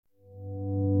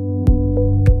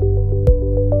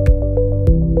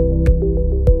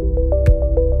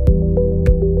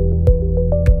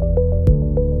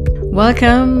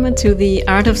Welcome to the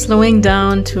Art of Slowing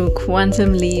Down to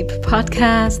Quantum Leap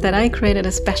podcast that I created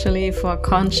especially for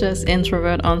conscious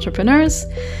introvert entrepreneurs.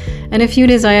 And if you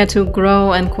desire to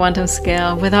grow and quantum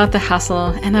scale without the hustle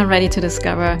and are ready to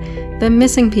discover the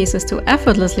missing pieces to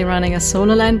effortlessly running a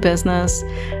soul-aligned business,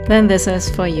 then this is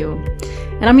for you.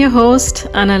 And I'm your host,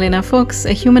 Annalena Fuchs,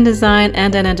 a human design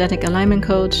and energetic alignment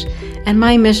coach. And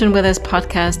my mission with this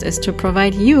podcast is to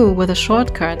provide you with a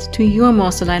shortcut to your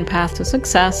most aligned path to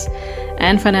success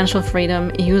and financial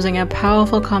freedom using a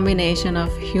powerful combination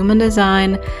of human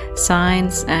design,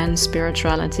 science, and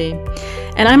spirituality.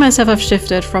 And I myself have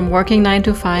shifted from working 9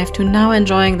 to 5 to now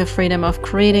enjoying the freedom of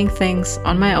creating things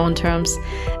on my own terms.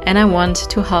 And I want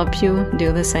to help you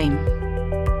do the same.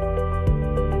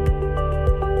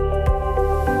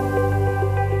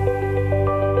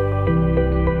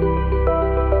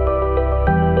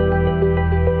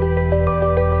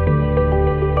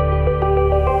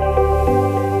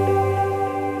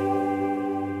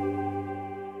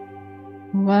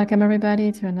 Welcome,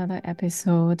 everybody, to another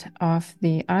episode of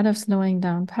the Art of Slowing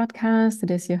Down podcast.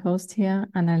 It is your host here,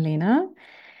 Annalena.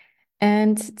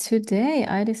 And today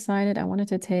I decided I wanted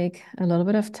to take a little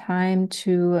bit of time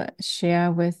to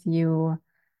share with you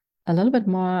a little bit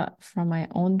more from my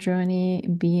own journey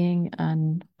being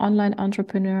an online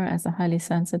entrepreneur as a highly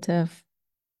sensitive,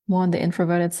 more on the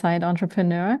introverted side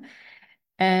entrepreneur.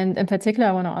 And in particular,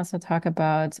 I want to also talk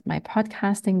about my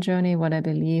podcasting journey, what I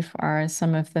believe are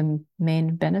some of the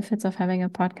main benefits of having a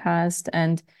podcast.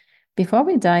 And before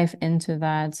we dive into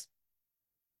that,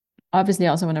 obviously,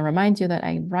 I also want to remind you that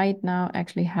I right now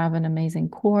actually have an amazing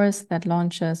course that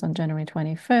launches on January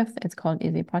 25th. It's called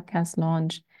Easy Podcast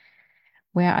Launch,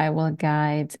 where I will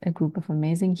guide a group of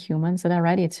amazing humans that are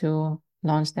ready to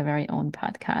launch their very own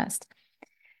podcast.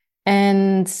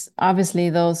 And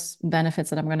obviously, those benefits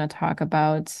that I'm going to talk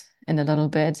about in a little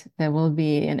bit, there will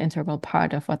be an integral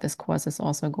part of what this course is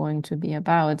also going to be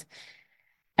about.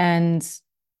 And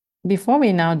before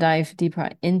we now dive deeper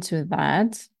into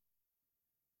that,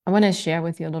 I want to share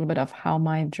with you a little bit of how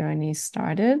my journey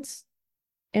started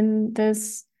in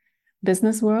this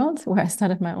business world, where I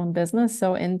started my own business.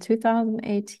 So in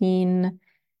 2018,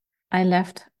 I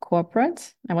left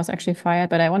corporate. I was actually fired,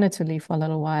 but I wanted to leave for a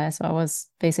little while. So I was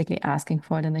basically asking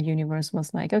for it, and the universe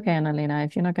was like, okay, Annalena,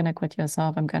 if you're not going to quit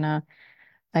yourself, I'm going to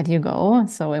let you go.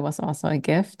 So it was also a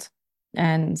gift.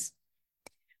 And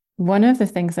one of the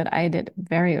things that I did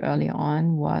very early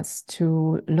on was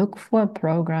to look for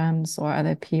programs or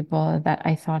other people that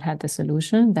I thought had the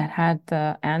solution, that had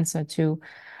the answer to,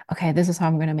 okay, this is how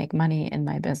I'm going to make money in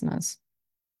my business.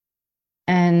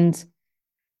 And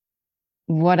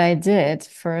what I did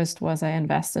first was I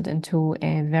invested into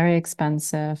a very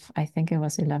expensive, I think it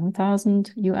was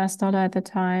 11,000 US dollar at the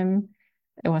time.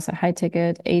 It was a high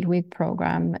ticket 8-week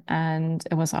program, and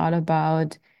it was all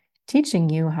about teaching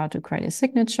you how to create a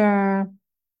signature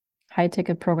high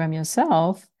ticket program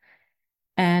yourself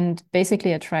and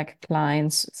basically attract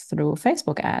clients through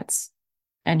Facebook ads.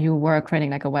 And you were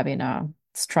creating like a webinar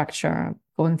structure,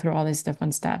 going through all these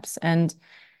different steps. And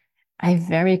I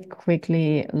very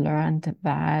quickly learned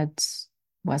that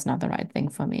was not the right thing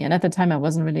for me. And at the time, I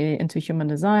wasn't really into human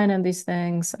design and these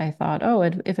things. I thought, oh,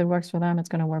 if it works for them, it's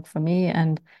going to work for me.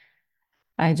 And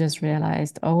I just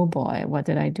realized, oh boy, what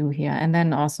did I do here? And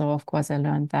then also, of course, I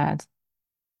learned that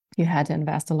you had to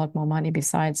invest a lot more money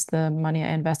besides the money I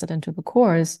invested into the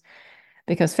course,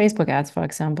 because Facebook ads, for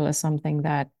example, is something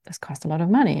that does cost a lot of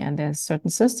money. And there's certain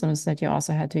systems that you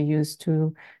also had to use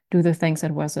to do the things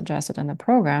that were suggested in the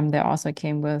program. They also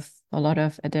came with a lot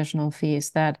of additional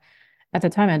fees that at the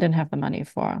time I didn't have the money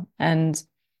for. And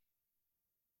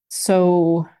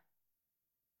so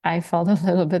I felt a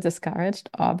little bit discouraged,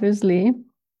 obviously.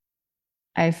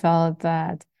 I felt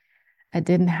that I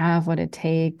didn't have what it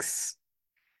takes.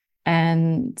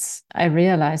 And I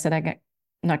realized that I'm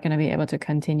not going to be able to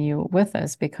continue with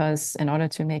this, because in order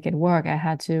to make it work, I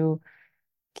had to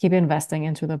keep investing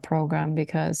into the program,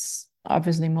 because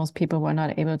obviously most people were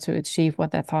not able to achieve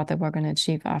what they thought they were going to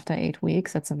achieve after 8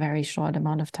 weeks. That's a very short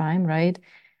amount of time, right?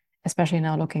 Especially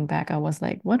now looking back, I was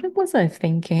like, what was I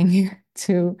thinking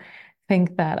to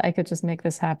think that I could just make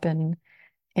this happen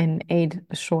in 8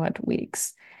 short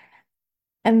weeks?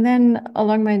 And then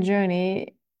along my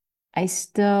journey, I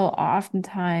still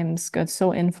oftentimes got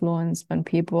so influenced when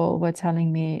people were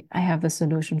telling me, I have the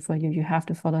solution for you. You have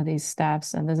to follow these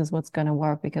steps, and this is what's going to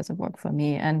work because it worked for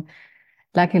me. And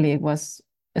luckily, it was,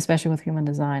 especially with human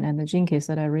design and the gene keys,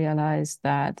 that I realized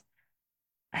that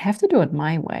I have to do it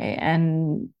my way.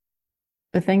 And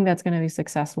the thing that's going to be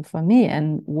successful for me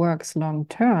and works long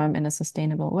term in a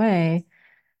sustainable way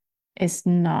is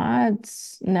not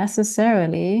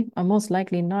necessarily, or most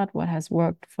likely not, what has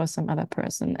worked for some other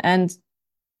person. And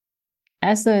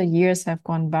as the years have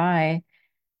gone by,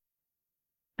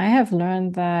 I have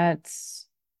learned that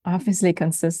obviously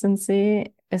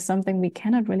consistency is something we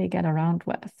cannot really get around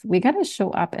with. We got to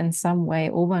show up in some way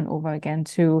over and over again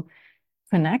to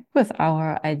connect with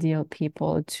our ideal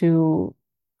people, to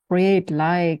create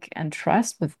like and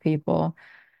trust with people.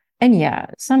 And yeah,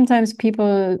 sometimes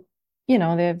people,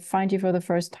 they find you for the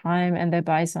first time and they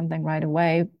buy something right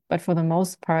away. But for the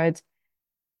most part,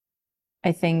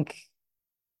 I think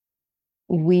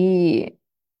we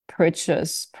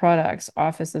purchase products,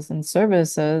 offices, and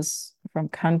services from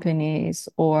companies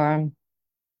or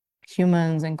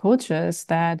humans and coaches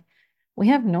that we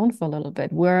have known for a little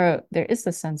bit, where there is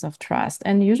a sense of trust.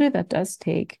 And usually that does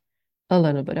take a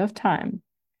little bit of time.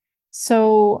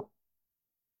 So,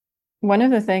 one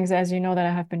of the things, as you know, that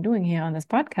I have been doing here on this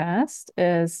podcast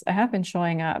is I have been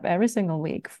showing up every single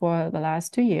week for the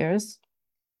last 2 years.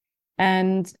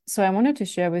 And so I wanted to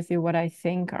share with you what I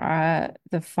think are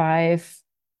the 5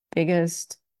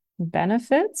 biggest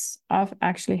benefits of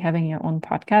actually having your own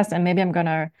podcast. And maybe I'm going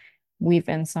to weave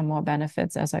in some more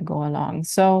benefits as I go along.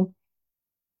 So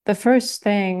the first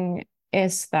thing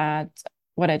is that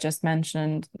what I just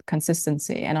mentioned,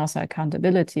 consistency and also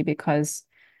accountability, because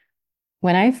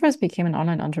when I first became an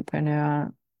online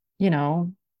entrepreneur, you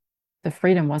know, the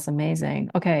freedom was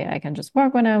amazing. Okay, I can just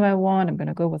work whenever I want. I'm going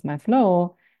to go with my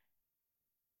flow.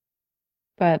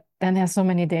 But then there's so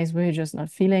many days where you're just not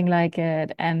feeling like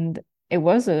it. And it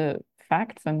was a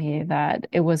fact for me that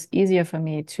it was easier for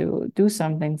me to do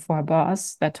something for a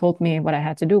boss that told me what I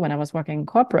had to do when I was working in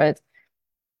corporate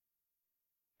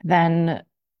than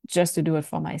just to do it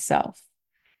for myself.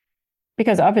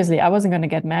 Because obviously I wasn't going to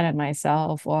get mad at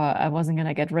myself or I wasn't going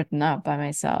to get written up by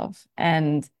myself.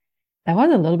 And that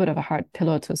was a little bit of a hard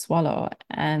pillow to swallow.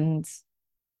 And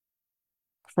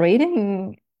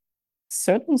creating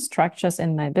certain structures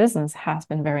in my business has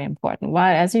been very important.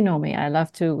 While, as you know me, I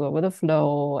love to go with the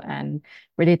flow and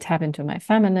really tap into my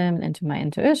feminine, into my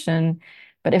intuition.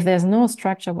 But if there's no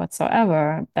structure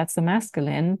whatsoever, that's the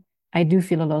masculine, I do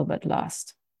feel a little bit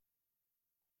lost.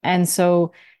 And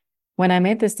so when I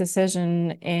made this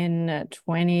decision in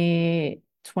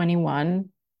 2021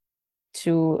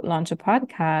 to launch a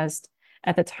podcast,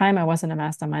 at the time I wasn't a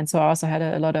mastermind. So I also had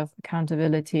a lot of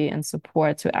accountability and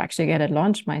support to actually get it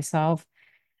launched myself.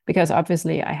 Because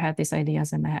obviously I had these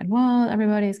ideas in my head. Well,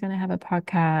 everybody's going to have a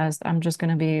podcast. I'm just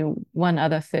going to be one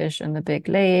other fish in the big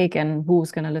lake, and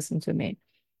who's going to listen to me?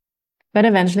 But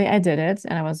eventually I did it,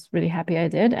 and I was really happy I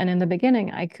did. And in the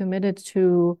beginning, I committed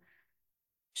to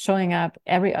showing up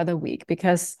every other week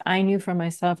because I knew for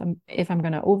myself if I'm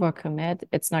going to overcommit,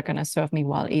 it's not going to serve me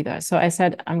well either. So I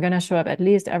said, I'm going to show up at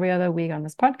least every other week on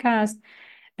this podcast.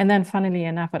 And then, funnily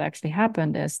enough, what actually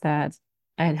happened is that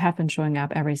I have been showing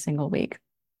up every single week.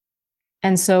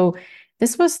 And so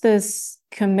this was this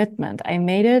commitment. I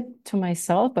made it to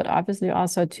myself, but obviously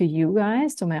also to you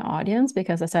guys, to my audience,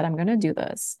 because I said, I'm going to do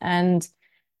this. And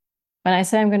when I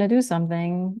say I'm going to do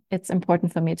something, it's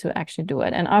important for me to actually do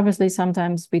it. And obviously,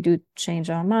 sometimes we do change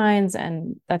our minds,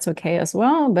 and that's okay as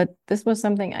well. But this was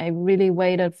something I really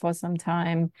waited for some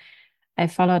time. I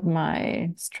followed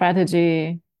my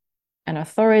strategy and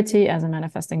authority as a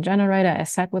manifesting generator. I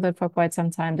sat with it for quite some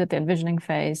time, did the envisioning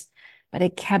phase, but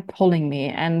it kept pulling me.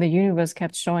 And the universe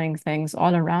kept showing things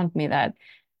all around me that,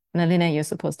 Annalena, you're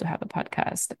supposed to have a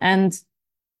podcast. And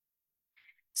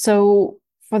so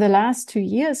for the last 2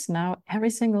 years now, every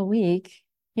single week,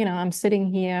 I'm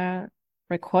sitting here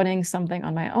recording something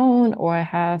on my own, or I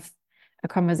have a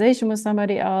conversation with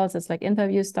somebody else. It's like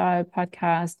interview style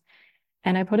podcast,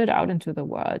 and I put it out into the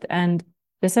world. And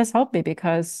this has helped me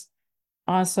because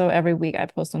also every week I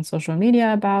post on social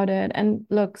media about it. And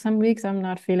look, some weeks I'm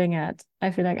not feeling it.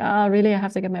 I feel like, oh, really, I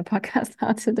have to get my podcast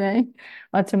out today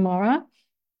or tomorrow.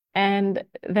 And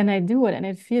then I do it, and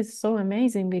it feels so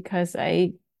amazing because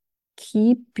I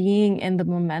keep being in the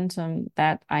momentum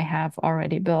that I have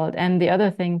already built. And the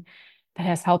other thing that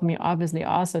has helped me, obviously,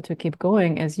 also to keep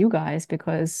going is you guys,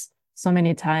 because so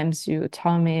many times you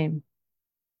tell me,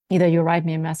 either you write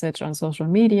me a message on social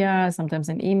media, sometimes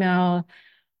an email,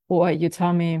 or you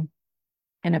tell me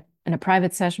in a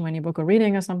private session when you book a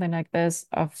reading or something like this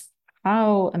of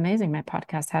how amazing my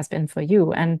podcast has been for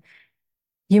you. And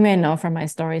you may know from my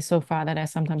story so far that I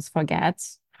sometimes forget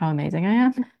how amazing I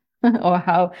am or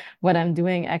how what I'm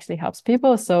doing actually helps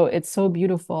people. So it's so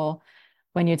beautiful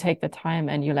when you take the time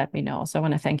and you let me know. So I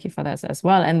want to thank you for this as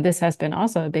well. And this has been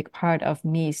also a big part of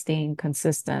me staying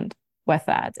consistent with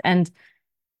that. And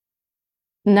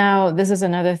now this is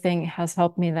another thing has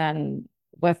helped me then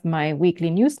with my weekly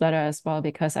newsletter as well,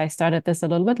 because I started this a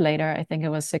little bit later. I think it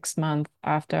was 6 months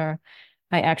after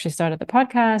I actually started the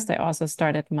podcast. I also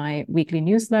started my weekly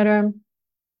newsletter.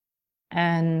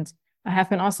 And I have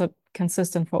been also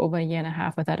consistent for over a year and a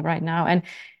half with that right now. And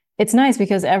it's nice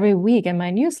because every week in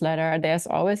my newsletter, there's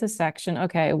always a section,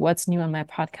 okay, what's new on my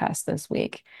podcast this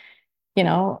week? You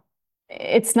know,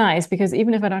 it's nice because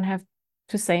even if I don't have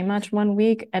to say much one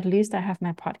week, at least I have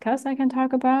my podcast I can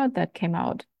talk about that came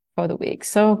out for the week.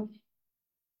 So,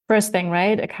 first thing,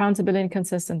 right? Accountability and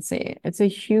consistency. It's a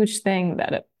huge thing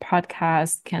that a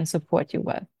podcast can support you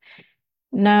with.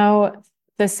 Now,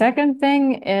 the second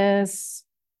thing is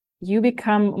you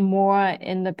become more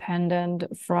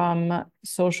independent from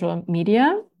social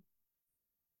media.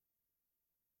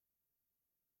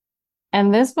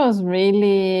 And this was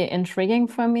really intriguing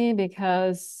for me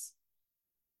because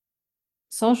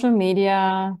social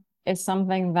media is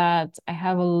something that I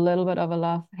have a little bit of a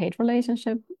love-hate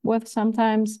relationship with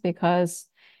sometimes, because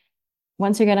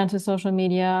once you get into social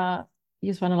media,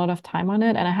 you spend a lot of time on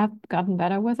it, and I have gotten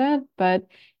better with it. But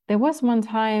there was one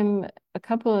time a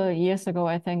couple of years ago,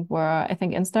 I think, where I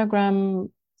think Instagram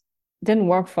didn't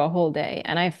work for a whole day,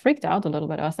 and I freaked out a little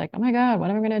bit. I was like, oh my God, what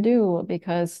am I going to do?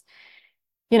 Because,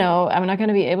 I'm not going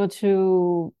to be able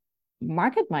to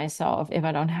market myself if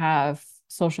I don't have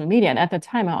social media. And at the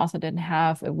time, I also didn't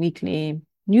have a weekly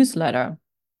newsletter.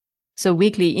 So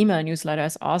weekly email newsletter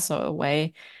is also a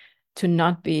way to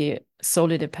not be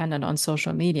solely dependent on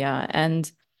social media. And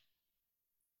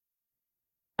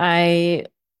I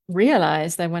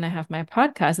realized that when I have my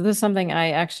podcast, this is something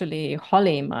I actually,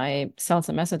 Holly, my sales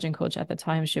and messaging coach at the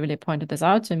time, she really pointed this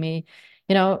out to me.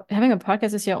 Having a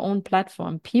podcast is your own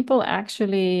platform. People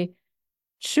actually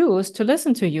choose to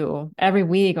listen to you every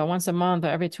week or once a month or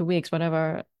every 2 weeks,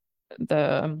 whatever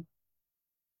the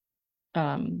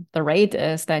the rate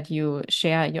is that you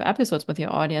share your episodes with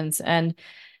your audience. And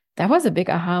that was a big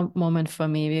aha moment for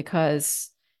me,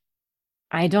 because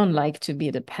I don't like to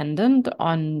be dependent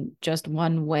on just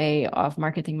one way of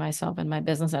marketing myself and my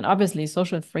business. And obviously,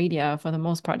 social media, for the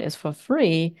most part, is for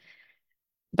free.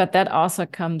 But that also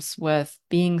comes with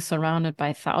being surrounded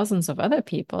by thousands of other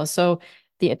people. So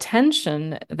the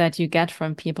attention that you get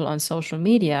from people on social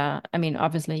media, I mean,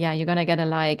 obviously, yeah, you're going to get a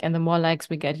like. And the more likes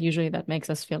we get, usually that makes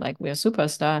us feel like we're a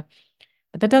superstar.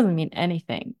 But that doesn't mean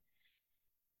anything.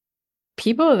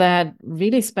 People that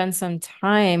really spend some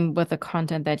time with the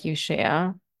content that you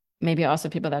share, maybe also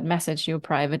people that message you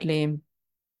privately,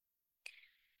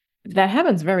 that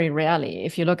happens very rarely.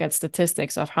 If you look at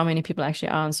statistics of how many people actually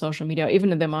are on social media, or even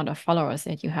the amount of followers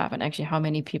that you have, and actually how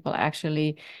many people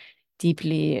actually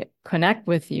deeply connect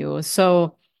with you.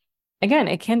 So again,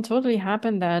 it can totally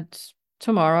happen that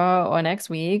tomorrow or next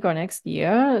week or next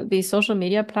year, these social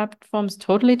media platforms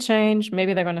totally change.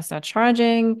 Maybe they're going to start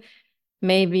charging.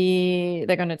 Maybe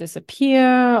they're going to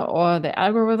disappear, or the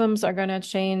algorithms are going to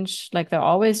change like they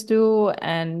always do.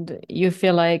 And you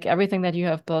feel like everything that you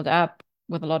have built up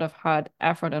with a lot of hard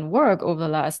effort and work over the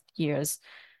last years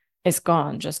is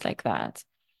gone just like that.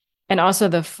 And also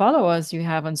the followers you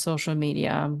have on social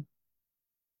media,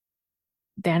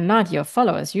 they're not your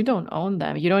followers. You don't own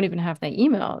them. You don't even have their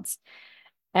emails.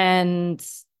 And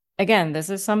again,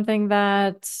 this is something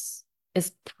that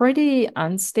is pretty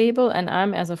unstable. And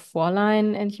I'm as a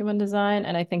four-line in human design,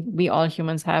 and I think we all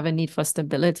humans have a need for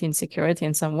stability and security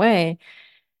in some way.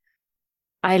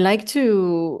 I like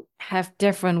to have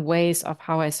different ways of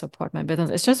how I support my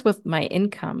business. It's just with my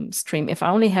income stream. If I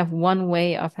only have one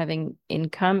way of having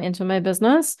income into my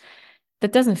business,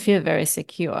 that doesn't feel very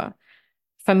secure.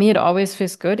 For me, it always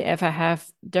feels good if I have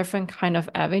different kind of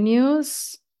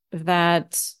avenues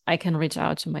that I can reach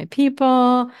out to my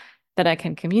people, that I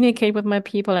can communicate with my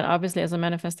people. And obviously, as a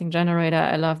manifesting generator,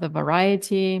 I love the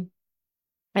variety.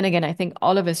 And again, I think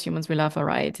all of us humans, we love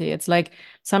variety. It's like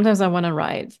sometimes I want to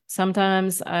write,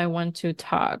 sometimes I want to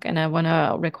talk, and I want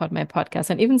to record my podcast.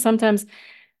 And even sometimes,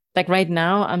 like right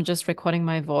now, I'm just recording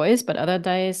my voice, but other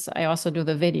days I also do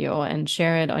the video and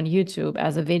share it on YouTube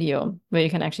as a video where you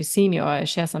can actually see me, or I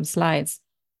share some slides.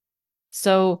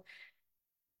 So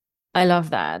I love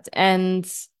that. And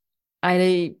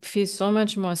I feel so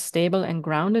much more stable and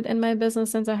grounded in my business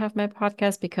since I have my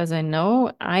podcast, because I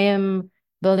know I am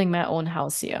building my own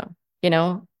house here. You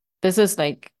know, this is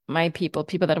like my people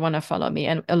that want to follow me.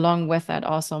 And along with that,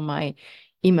 also my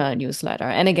email newsletter.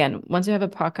 And again, once you have a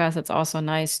podcast, it's also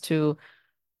nice to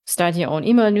start your own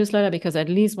email newsletter, because at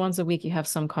least once a week you have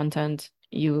some content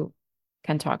you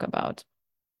can talk about.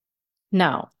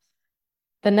 Now,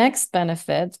 the next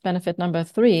benefit number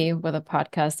 3 with a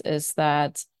podcast, is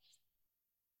that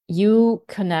you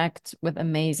connect with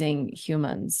amazing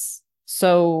humans.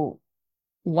 So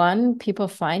one, people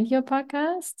find your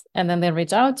podcast and then they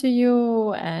reach out to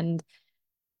you and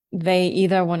they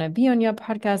either want to be on your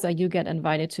podcast or you get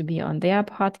invited to be on their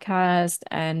podcast.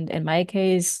 And in my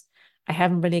case, I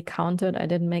haven't really counted. I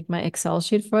didn't make my Excel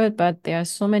sheet for it, but there are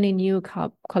so many new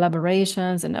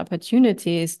collaborations and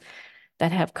opportunities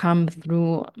that have come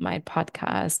through my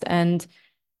podcast. And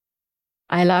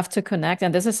I love to connect.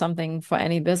 And this is something for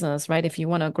any business, right? If you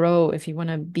want to grow, if you want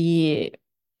to be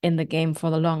in the game for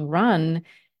the long run,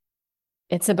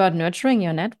 it's about nurturing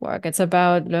your network. It's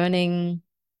about learning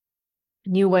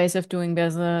new ways of doing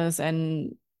business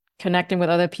and connecting with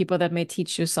other people that may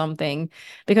teach you something.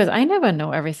 Because I never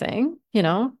know everything,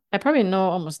 I probably know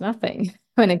almost nothing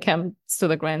when it comes to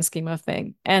the grand scheme of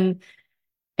things. And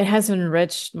it has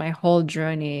enriched my whole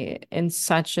journey in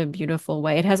such a beautiful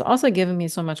way. It has also given me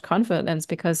so much confidence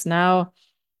because now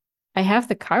I have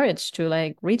the courage to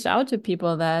like reach out to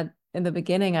people that in the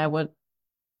beginning I would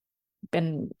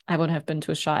have been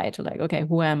too shy to like, okay,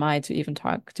 who am I to even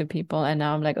talk to people? And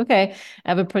now I'm like, okay, I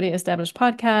have a pretty established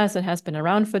podcast. It has been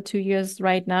around for 2 years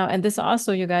right now. And this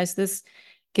also, you guys, this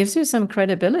gives you some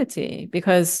credibility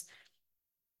because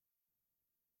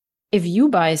if you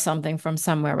buy something from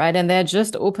somewhere, right, and they're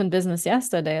just open business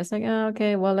yesterday, it's like, oh,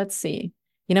 okay, well, let's see.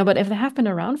 But if they have been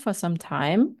around for some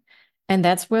time, and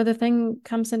that's where the thing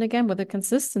comes in again with the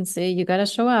consistency, you got to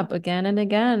show up again and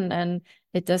again. And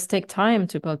it does take time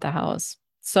to build the house.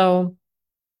 So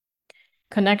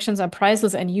connections are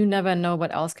priceless, and you never know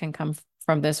what else can come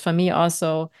from this. For me,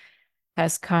 also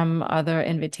has come other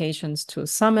invitations to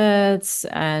summits,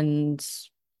 and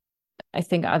I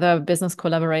think other business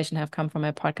collaboration have come from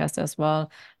my podcast as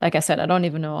well. Like I said, I don't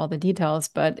even know all the details,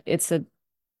 but it's an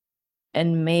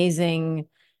amazing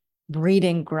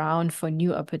breeding ground for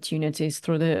new opportunities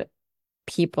through the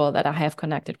people that I have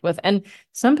connected with. And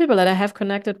some people that I have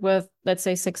connected with, let's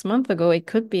say 6 months ago, it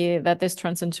could be that this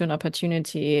turns into an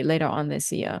opportunity later on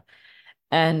this year.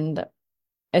 And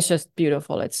it's just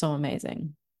beautiful. It's so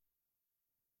amazing.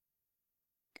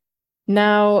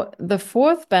 Now, the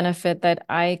fourth benefit that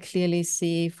I clearly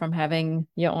see from having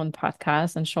your own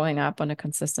podcast and showing up on a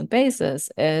consistent basis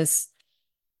is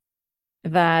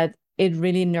that it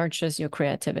really nurtures your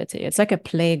creativity. It's like a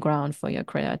playground for your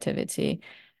creativity.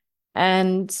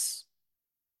 And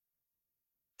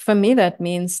for me, that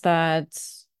means that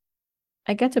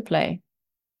I get to play.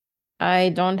 I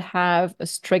don't have a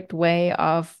strict way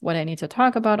of what I need to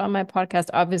talk about on my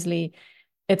podcast. Obviously,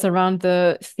 it's around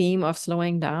the theme of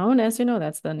slowing down. As you know,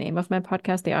 that's the name of my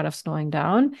podcast, The Art of Slowing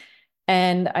Down.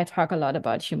 And I talk a lot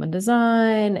about human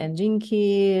design and gene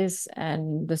keys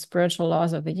and the spiritual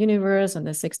laws of the universe and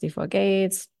the 64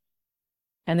 gates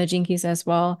and the gene keys as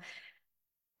well.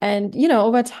 And,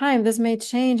 over time, this may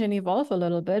change and evolve a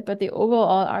little bit, but the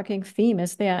overall arcing theme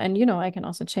is there. And, I can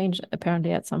also change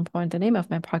apparently at some point the name of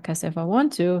my podcast if I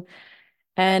want to.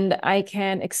 And I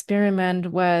can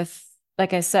experiment with,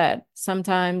 like I said,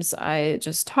 sometimes I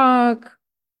just talk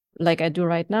like I do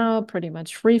right now, pretty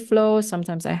much free flow.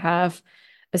 Sometimes I have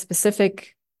a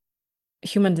specific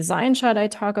human design chart I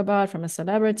talk about from a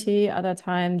celebrity. Other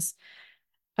times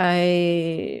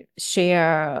I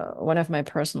share one of my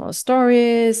personal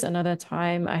stories. Another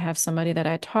time I have somebody that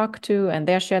I talk to and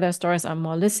they share their stories. I'm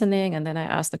more listening. And then I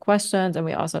ask the questions and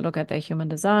we also look at their human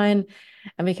design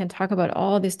and we can talk about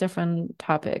all these different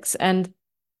topics. And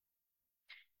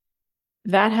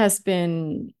that has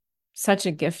been such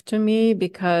a gift to me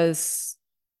because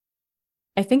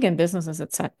I think in businesses,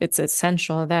 it's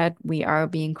essential that we are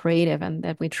being creative and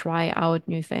that we try out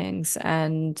new things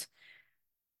and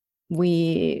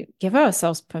we give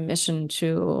ourselves permission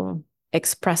to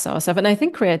express ourselves. And I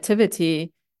think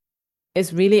creativity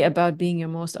is really about being your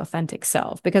most authentic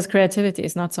self because creativity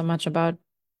is not so much about,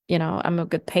 I'm a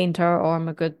good painter or I'm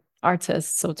a good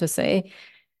artist, so to say.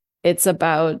 It's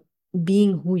about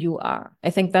being who you are.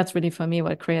 I think that's really for me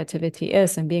what creativity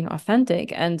is and being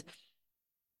authentic. And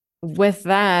with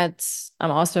that,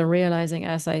 I'm also realizing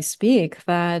as I speak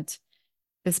that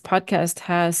this podcast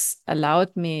has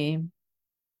allowed me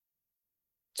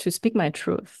to speak my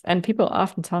truth. And people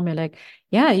often tell me like,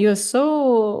 yeah, you're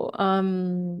so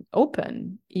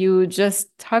open. You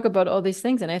just talk about all these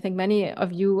things. And I think many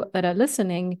of you that are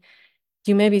listening,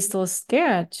 you may be still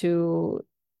scared to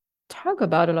talk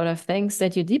about a lot of things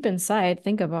that you deep inside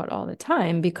think about all the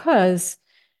time because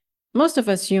most of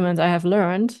us humans, I have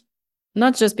learned,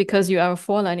 not just because you are a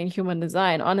four-line in human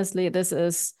design. Honestly, this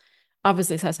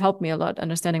has helped me a lot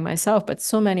understanding myself, but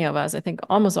so many of us, I think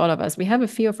almost all of us, we have a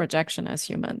fear of rejection as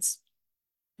humans.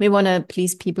 We want to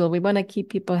please people. We want to keep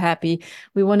people happy.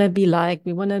 We want to be liked.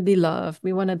 We want to be loved.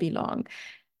 We want to belong.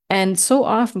 And so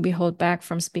often we hold back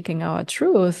from speaking our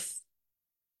truth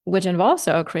which involves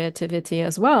our creativity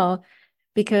as well,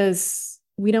 because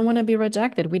we don't want to be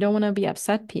rejected. We don't want to be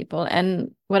upset people.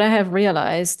 And what I have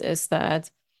realized is that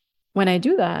when I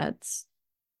do that,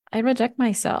 I reject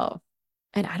myself.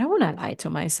 And I don't want to lie to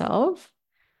myself.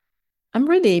 I'm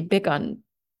really big on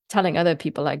telling other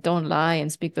people, like, don't lie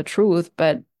and speak the truth.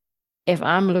 But if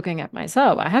I'm looking at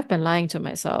myself, I have been lying to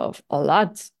myself a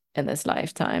lot in this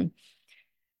lifetime.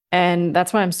 And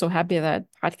that's why I'm so happy that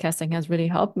podcasting has really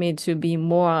helped me to be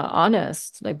more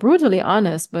honest, like brutally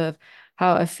honest with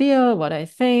how I feel, what I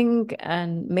think,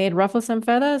 and may it ruffle some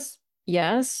feathers.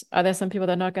 Yes. Are there some people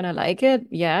that are not going to like it?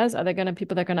 Yes. Are there going to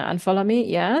people that are going to unfollow me?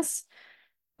 Yes.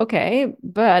 Okay.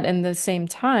 But in the same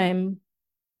time,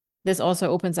 this also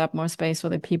opens up more space for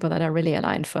the people that are really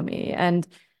aligned for me. And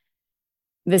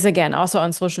this again, also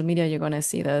on social media, you're going to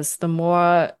see this. The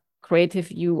more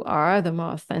creative you are, the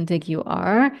more authentic you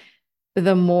are,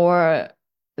 the more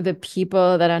the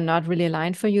people that are not really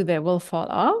aligned for you, they will fall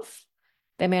off.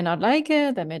 They may not like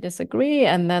it, they may disagree.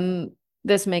 And then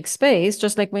this makes space,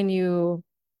 just like when you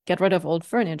get rid of old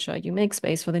furniture, you make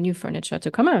space for the new furniture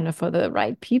to come in, for the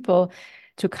right people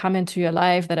to come into your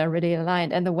life that are really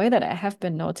aligned. And the way that I have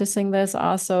been noticing this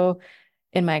also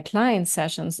in my client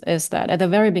sessions is that at the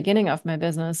very beginning of my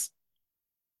business,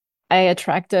 I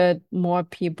attracted more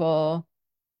people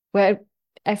where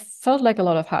I felt like a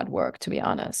lot of hard work, to be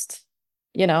honest,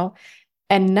 you know?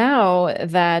 And now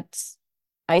that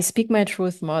I speak my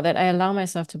truth more, that I allow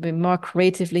myself to be more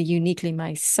creatively, uniquely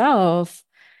myself,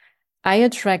 I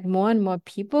attract more and more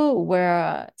people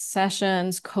where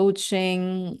sessions,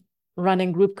 coaching,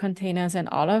 running group containers, and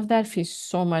all of that feels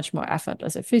so much more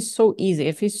effortless. It feels so easy.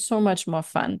 It feels so much more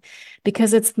fun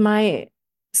because it's my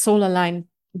soul aligned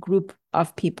group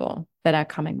of people that are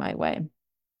coming my way.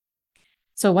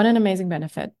 So, what an amazing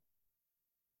benefit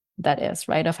that is,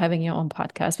 right? Of having your own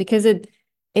podcast because it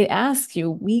asks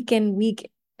you week in, week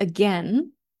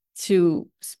again to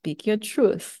speak your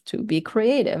truth, to be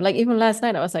creative. Like even last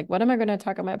night, I was like, what am I going to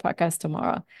talk on my podcast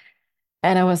tomorrow?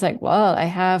 And I was like, well, I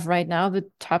have right now the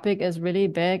topic is really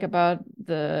big about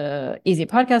the easy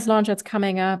podcast launch that's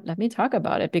coming up. Let me talk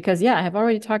about it because, yeah, I have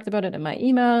already talked about it in my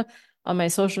email, on my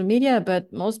social media,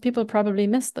 but most people probably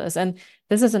missed this. And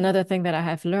this is another thing that I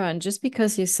have learned. Just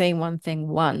because you say one thing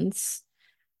once,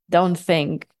 don't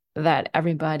think that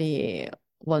everybody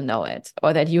will know it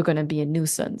or that you're going to be a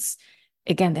nuisance.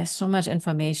 Again, there's so much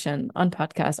information on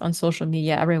podcasts, on social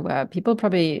media, everywhere. People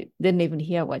probably didn't even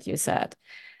hear what you said.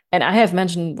 And I have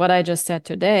mentioned what I just said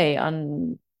today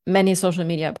on many social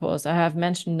media posts. I have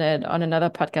mentioned it on another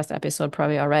podcast episode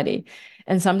probably already.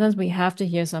 And sometimes we have to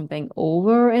hear something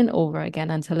over and over again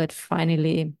until it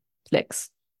finally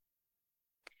clicks.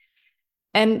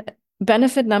 And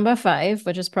benefit number 5,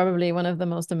 which is probably one of the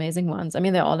most amazing ones, I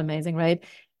mean, they're all amazing, right?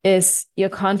 Is your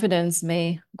confidence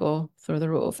may go through the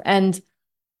roof. And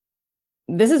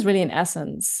this is really in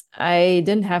essence, I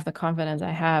didn't have the confidence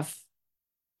I have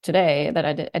today that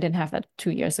I didn't have that 2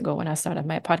 years ago when I started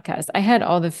my podcast. I had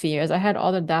all the fears, I had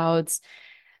all the doubts.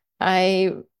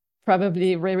 I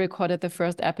probably re-recorded the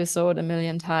first episode a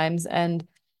million times. And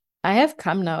I have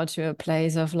come now to a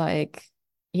place of like,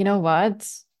 you know what?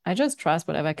 I just trust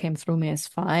whatever came through me is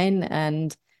fine.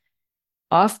 And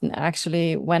often,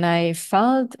 actually, when I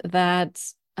felt that,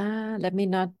 let me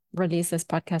not release this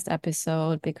podcast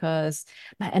episode because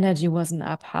my energy wasn't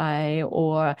up high,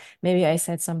 or maybe I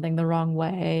said something the wrong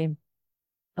way,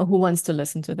 or who wants to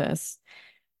listen to this?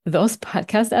 Those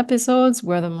podcast episodes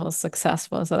were the most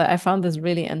successful. So I found this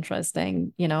really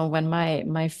interesting, when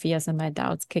my fears and my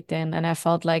doubts kicked in and I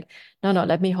felt like, no, no,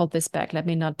 let me hold this back. Let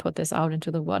me not put this out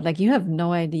into the world. Like you have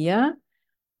no idea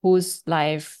whose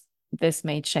life this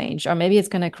may change. Or maybe it's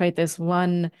going to create this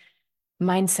one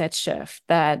mindset shift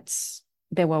that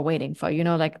they were waiting for,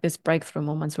 like this breakthrough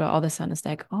moments where all of a sudden it's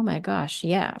like, oh my gosh,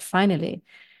 yeah, finally.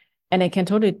 And it can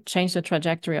totally change the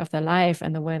trajectory of their life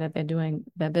and the way that they're doing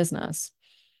their business.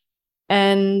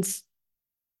 And,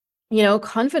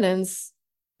 confidence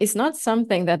is not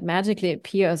something that magically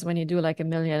appears when you do like a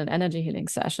million energy healing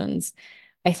sessions.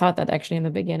 I thought that actually in the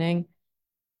beginning.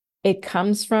 It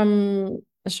comes from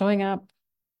showing up.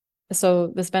 So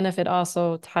this benefit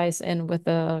also ties in with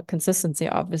the consistency,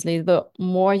 obviously. The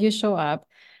more you show up,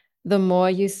 the more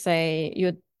you say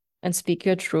you and speak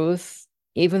your truth,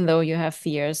 even though you have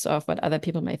fears of what other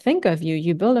people may think of you,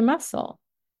 you build a muscle.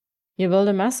 You build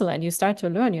a muscle and you start to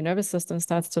learn, your nervous system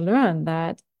starts to learn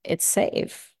that it's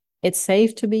safe. It's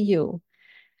safe to be you.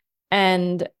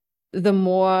 And the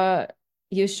more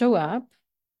you show up,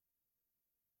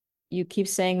 you keep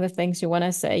saying the things you want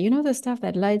to say. The stuff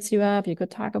that lights you up, you could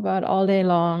talk about all day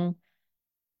long.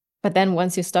 But then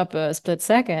once you stop a split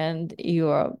second,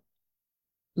 you're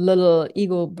little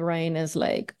ego brain is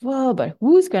like, well, but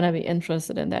who's going to be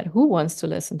interested in that? Who wants to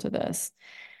listen to this?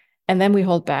 And then we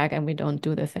hold back and we don't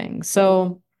do the thing.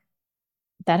 So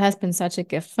that has been such a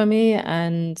gift for me.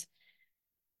 And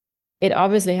it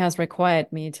obviously has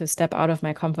required me to step out of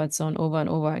my comfort zone over and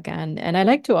over again. And I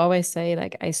like to always say,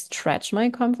 like, I stretch my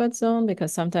comfort zone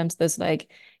because sometimes this,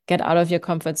 like, get out of your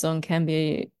comfort zone can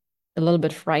be a little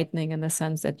bit frightening in the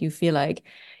sense that you feel like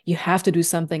you have to do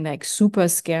something like super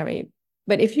scary.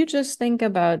 But if you just think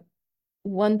about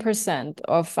 1%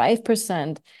 or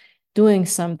 5% doing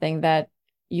something that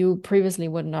you previously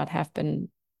would not have been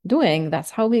doing,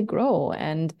 that's how we grow.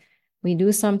 And we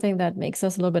do something that makes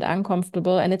us a little bit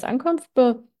uncomfortable. And it's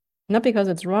uncomfortable not because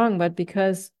it's wrong, but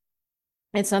because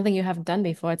it's something you haven't done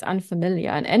before. It's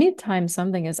unfamiliar. And anytime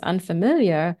something is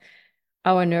unfamiliar,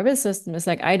 our nervous system is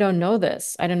like, I don't know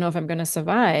this. I don't know if I'm going to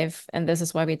survive. And this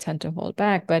is why we tend to hold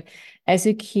back. But as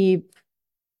you keep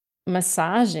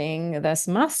massaging this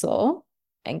muscle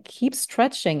and keep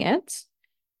stretching it,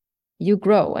 you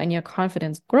grow and your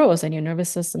confidence grows and your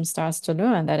nervous system starts to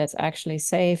learn that it's actually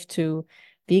safe to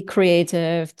be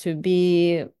creative, to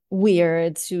be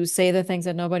weird, to say the things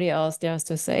that nobody else dares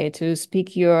to say, to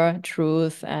speak your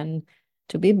truth and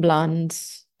to be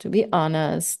blunt, to be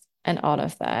honest, and all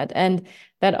of that. And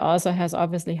that also has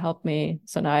obviously helped me.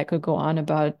 So now I could go on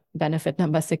about benefit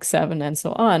number 6, 7, and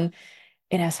so on.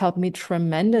 It has helped me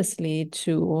tremendously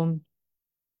to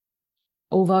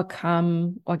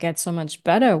overcome or get so much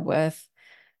better with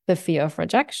the fear of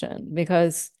rejection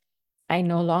because I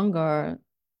no longer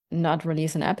not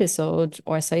release an episode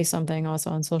or say something also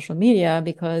on social media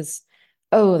because,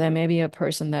 oh, there may be a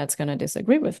person that's going to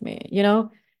disagree with me. You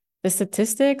know, the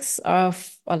statistics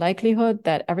of a likelihood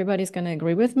that everybody's going to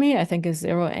agree with me, I think is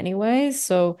zero anyway.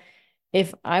 So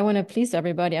if I want to please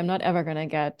everybody, I'm not ever going to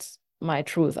get my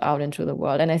truth out into the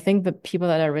world. And I think the people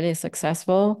that are really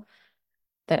successful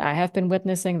that I have been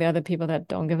witnessing, they're the people that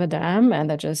don't give a damn and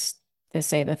that just they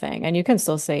say the thing. And you can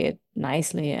still say it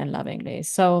nicely and lovingly.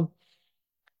 So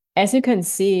as you can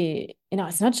see, you know,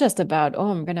 it's not just about, oh,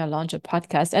 I'm gonna launch a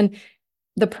podcast. And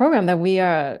the program that we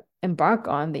are embark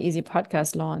on, the Easy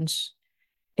Podcast launch,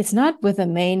 it's not with the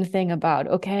main thing about,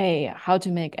 okay, how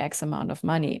to make X amount of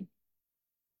money.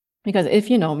 Because if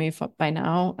you know me by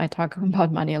now, I talk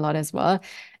about money a lot as well.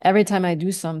 Every time I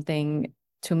do something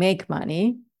to make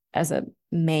money as a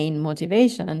main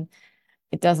motivation,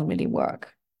 it doesn't really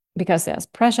work because there's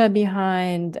pressure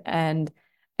behind and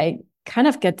I kind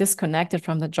of get disconnected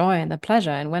from the joy and the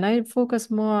pleasure. And when I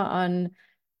focus more on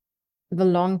the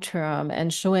long term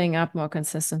and showing up more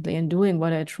consistently and doing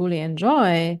what I truly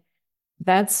enjoy,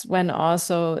 that's when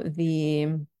also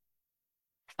the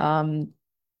um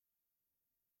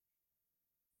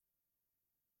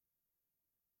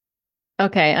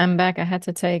okay, I'm back. I had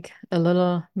to take a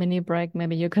little mini break.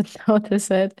 Maybe you could notice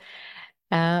it.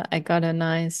 I got a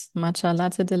nice matcha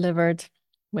latte delivered,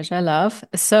 which I love.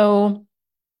 So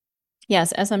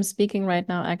yes, as I'm speaking right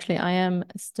now, actually, I am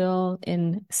still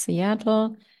in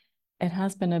Seattle. It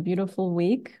has been a beautiful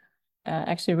week.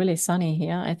 Actually, really sunny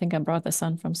here. I think I brought the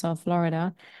sun from South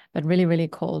Florida, but really, really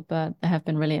cold. But I have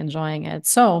been really enjoying it.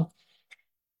 So,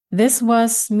 this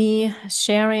was me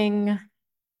sharing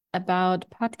about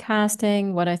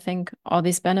podcasting, what I think all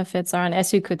these benefits are. And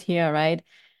as you could hear, right,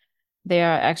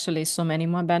 there are actually so many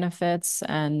more benefits.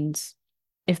 And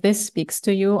if this speaks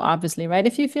to you, obviously, right?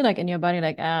 If you feel like in your body,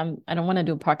 like, I don't want to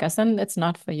do a podcast, then it's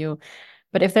not for you.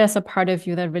 But if there's a part of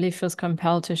you that really feels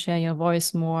compelled to share your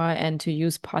voice more and to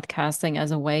use podcasting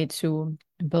as a way to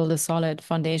build a solid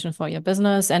foundation for your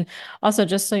business. And also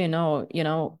just so you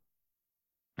know,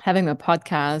 having a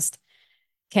podcast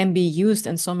can be used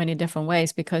in so many different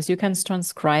ways because you can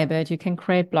transcribe it, you can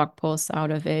create blog posts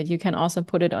out of it, you can also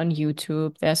put it on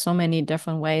YouTube. There's so many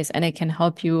different ways, and it can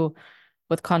help you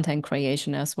with content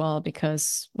creation as well.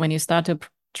 Because when you start to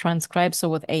transcribe, so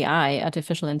with AI,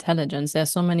 artificial intelligence,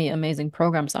 there's so many amazing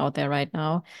programs out there right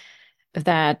now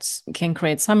that can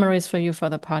create summaries for you for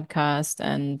the podcast.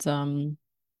 And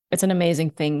it's an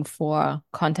amazing thing for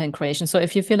content creation. So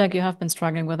if you feel like you have been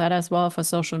struggling with that as well for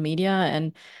social media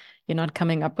and you're not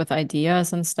coming up with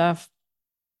ideas and stuff,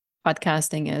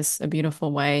 podcasting is a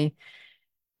beautiful way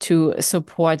to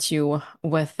support you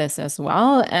with this as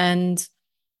well. And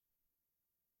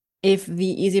if the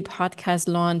Easy Podcast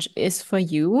launch is for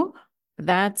you,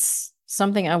 that's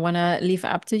something I want to leave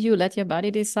up to you. Let your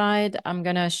body decide. I'm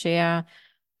going to share,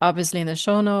 obviously, in the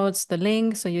show notes, the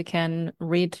link so you can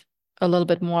read a little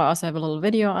bit more. I also have a little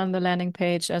video on the landing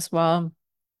page as well.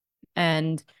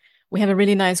 And we have a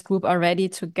really nice group already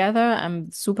together.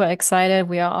 I'm super excited.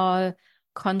 We are all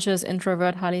conscious,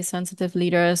 introvert, highly sensitive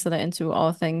leaders that are into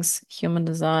all things human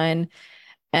design.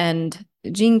 and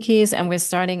Gene Keys. And we're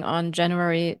starting on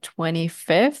January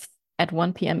 25th at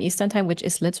 1 p.m. Eastern time, which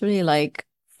is literally like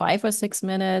 5 or 6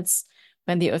 minutes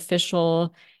when the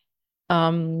official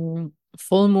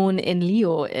full moon in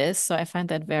Leo is. So I find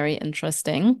that very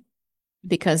interesting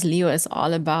because Leo is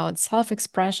all about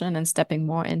self-expression and stepping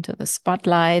more into the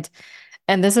spotlight.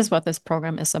 And this is what this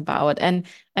program is about. And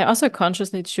I also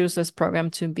consciously choose this program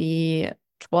to be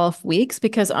 12 weeks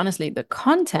because honestly, the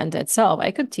content itself,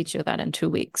 I could teach you that in 2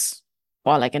 weeks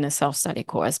or like in a self-study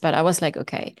course. But I was like,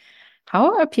 okay,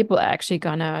 how are people actually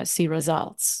gonna see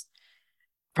results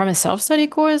from a self-study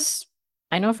course?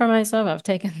 I know for myself, I've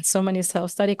taken so many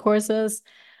self-study courses.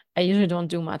 I usually don't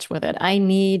do much with it. I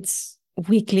need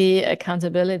weekly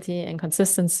accountability and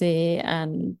consistency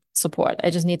and support. I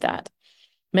just need that.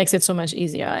 Makes it so much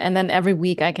easier. And then every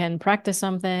week I can practice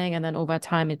something, and then over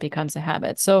time it becomes a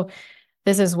habit. So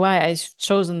this is why I've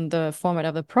chosen the format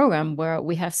of the program where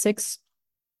we have 6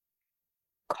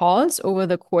 calls over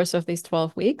the course of these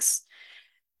 12 weeks.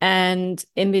 And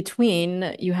in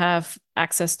between, you have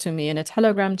access to me in a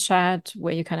Telegram chat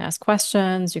where you can ask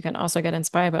questions. You can also get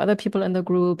inspired by other people in the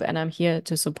group. And I'm here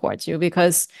to support you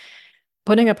because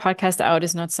putting a podcast out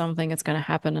is not something that's going to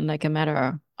happen in like a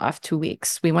matter of 2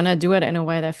 weeks. We want to do it in a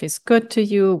way that feels good to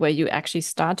you, where you actually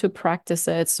start to practice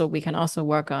it. So we can also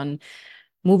work on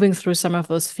moving through some of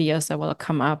those fears that will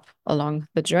come up along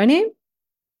the journey.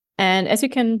 And as you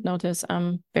can notice,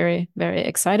 I'm very, very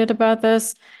excited about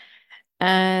this.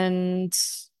 And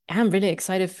I'm really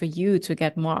excited for you to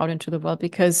get more out into the world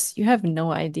because you have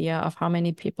no idea of how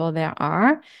many people there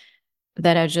are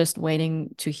that are just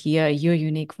waiting to hear your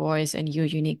unique voice and your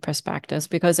unique perspectives.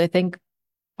 Because I think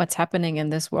what's happening in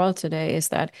this world today is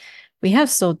that we have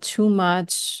still too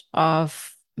much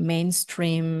of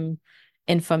mainstream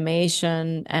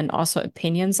information and also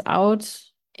opinions out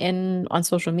on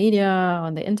social media,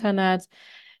 on the internet.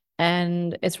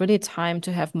 And it's really time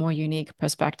to have more unique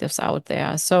perspectives out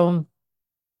there. So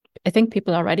I think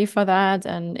people are ready for that.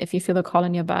 And if you feel the call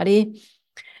in your body,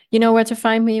 you know where to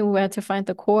find me, where to find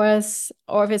the course,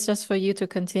 or if it's just for you to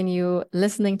continue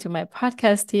listening to my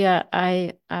podcast here,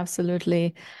 I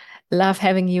absolutely love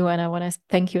having you. And I want to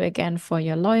thank you again for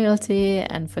your loyalty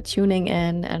and for tuning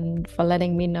in and for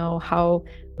letting me know how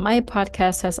my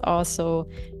podcast has also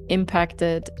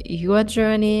impacted your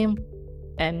journey.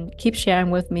 And keep sharing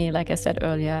with me. Like I said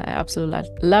earlier, I absolutely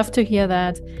love to hear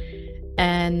that.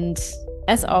 And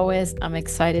as always, I'm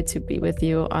excited to be with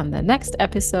you on the next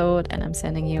episode, and I'm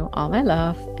sending you all my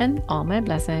love and all my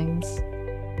blessings.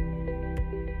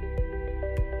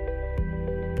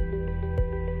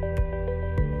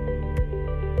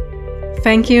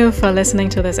 Thank you for listening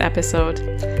to this episode.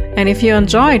 And if you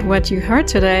enjoyed what you heard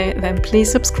today, then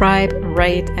please subscribe,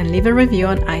 rate, and leave a review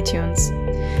on iTunes.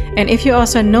 And if you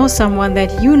also know someone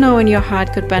that you know in your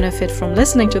heart could benefit from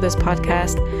listening to this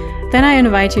podcast, then I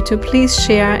invite you to please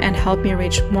share and help me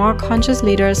reach more conscious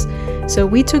leaders so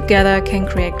we together can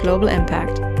create global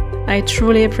impact. I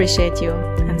truly appreciate you,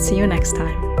 and see you next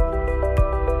time.